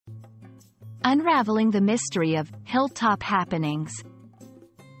Unraveling the mystery of Hilltop happenings.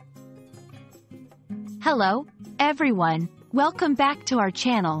 Hello, everyone. Welcome back to our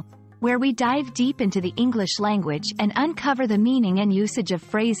channel, where we dive deep into the English language and uncover the meaning and usage of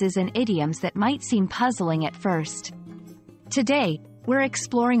phrases and idioms that might seem puzzling at first. Today, we're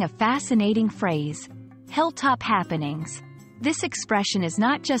exploring a fascinating phrase, Hilltop happenings. This expression is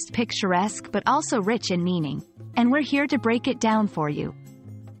not just picturesque but also rich in meaning, and we're here to break it down for you.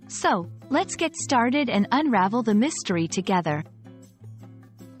 So, let's get started and unravel the mystery together.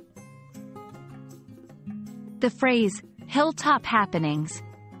 The phrase, Hilltop happenings,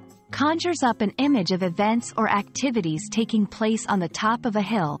 conjures up an image of events or activities taking place on the top of a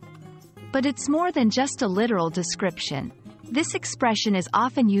hill. But it's more than just a literal description. This expression is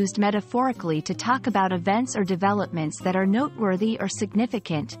often used metaphorically to talk about events or developments that are noteworthy or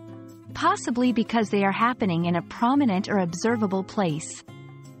significant, possibly because they are happening in a prominent or observable place.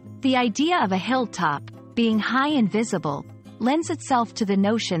 The idea of a hilltop, being high and visible, lends itself to the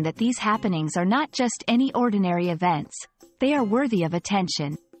notion that these happenings are not just any ordinary events, they are worthy of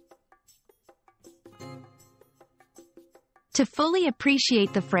attention. To fully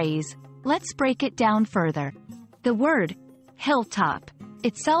appreciate the phrase, let's break it down further. The word, hilltop,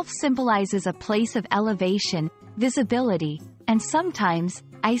 itself symbolizes a place of elevation, visibility, and sometimes,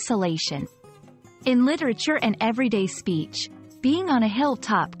 isolation. In literature and everyday speech, being on a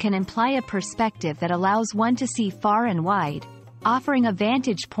hilltop can imply a perspective that allows one to see far and wide, offering a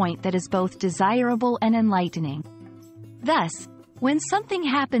vantage point that is both desirable and enlightening. Thus, when something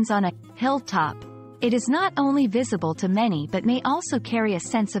happens on a hilltop, it is not only visible to many but may also carry a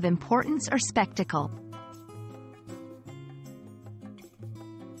sense of importance or spectacle.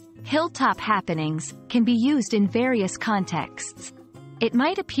 Hilltop happenings can be used in various contexts. It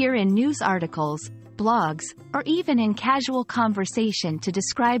might appear in news articles, blogs, or even in casual conversation to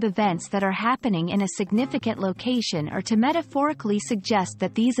describe events that are happening in a significant location or to metaphorically suggest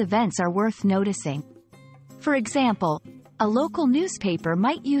that these events are worth noticing. For example, a local newspaper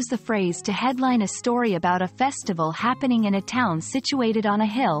might use the phrase to headline a story about a festival happening in a town situated on a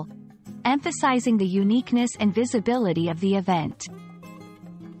hill, emphasizing the uniqueness and visibility of the event.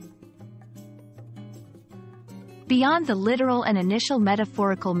 Beyond the literal and initial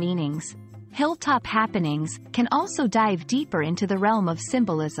metaphorical meanings, hilltop happenings can also dive deeper into the realm of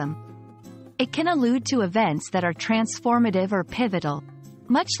symbolism. It can allude to events that are transformative or pivotal,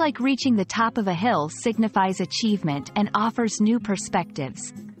 much like reaching the top of a hill signifies achievement and offers new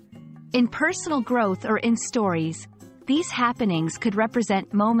perspectives. In personal growth or in stories, these happenings could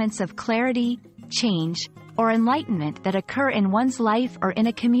represent moments of clarity, change, or enlightenment that occur in one's life or in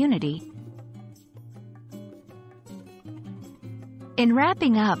a community. In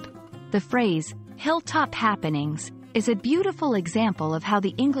wrapping up, the phrase, hilltop happenings, is a beautiful example of how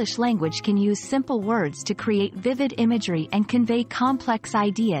the English language can use simple words to create vivid imagery and convey complex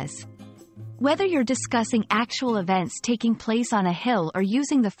ideas. Whether you're discussing actual events taking place on a hill or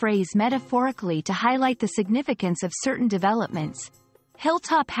using the phrase metaphorically to highlight the significance of certain developments,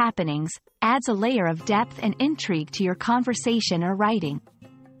 hilltop happenings adds a layer of depth and intrigue to your conversation or writing.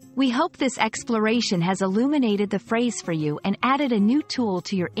 We hope this exploration has illuminated the phrase for you and added a new tool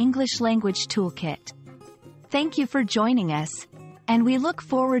to your English language toolkit. Thank you for joining us, and we look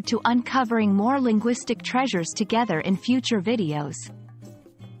forward to uncovering more linguistic treasures together in future videos.